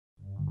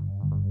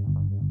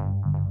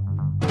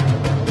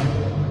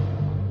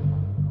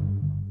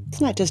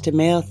It's not just a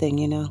male thing,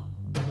 you know.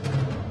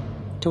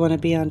 To want to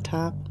be on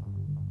top.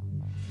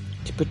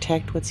 To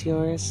protect what's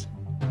yours.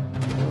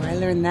 Oh, I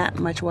learned that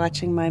much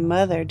watching my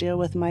mother deal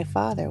with my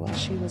father while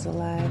she was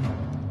alive.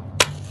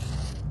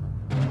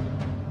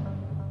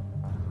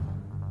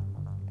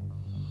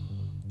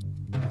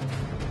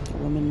 A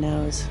woman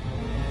knows.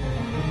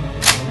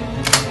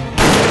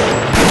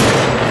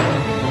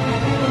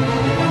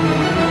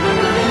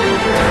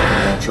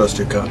 Trust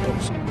your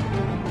couples.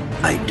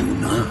 I do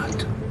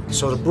not.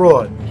 So the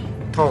broad,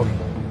 Tony.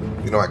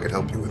 You know I could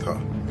help you with her.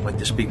 I'd like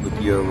to speak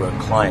with your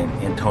client,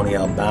 Antonio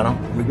Albano,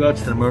 in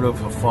regards to the murder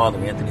of her father,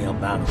 Anthony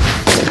Albano.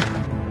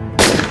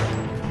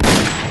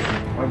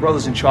 My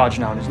brother's in charge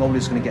now, and there's nobody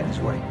that's going to get in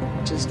his way.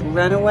 Just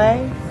run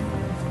away?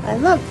 I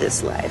love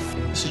this life.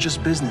 This is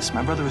just business.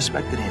 My brother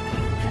respected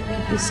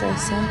Anthony. You say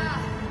so?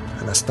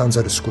 È una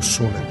stanza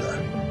discussione da.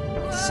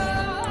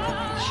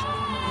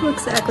 Who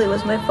exactly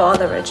was my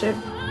father, Richard?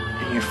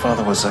 Your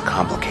father was a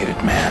complicated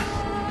man.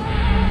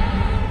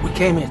 We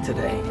came here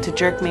today. To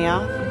jerk me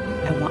off?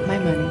 I want my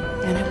money,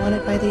 and I want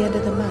it by the end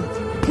of the month.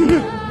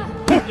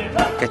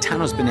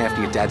 Gaetano's been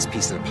after your dad's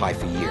piece of the pie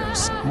for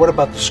years. What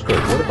about the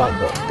skirt? What about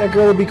that? That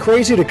girl would be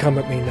crazy to come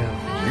at me now.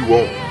 You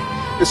won't.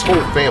 This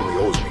whole family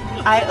owes me.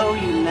 I owe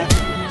you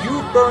nothing.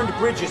 You burned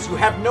bridges. You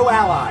have no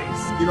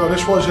allies. You know,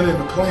 this wasn't in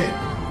the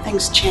plan.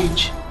 Things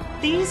change.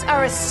 These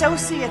are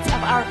associates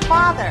of our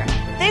father.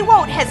 They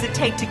won't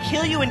hesitate to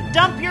kill you and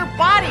dump your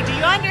body. Do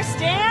you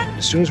understand?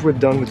 As soon as we're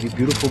done with your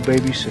beautiful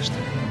baby sister,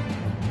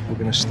 we're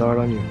going to start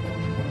on you.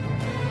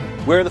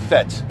 Where are the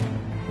feds?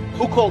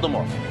 Who called them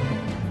off?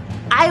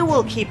 I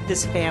will keep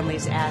this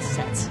family's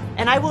assets,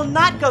 and I will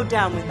not go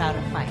down without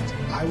a fight.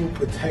 I will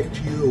protect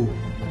you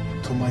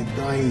till my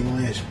dying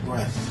last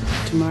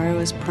breath. Tomorrow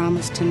is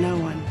promised to no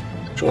one.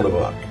 Joan of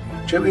Arc.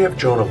 Did you ever have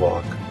Joan of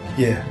Arc?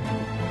 Yeah.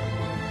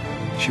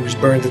 She was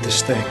burned at the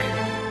stake.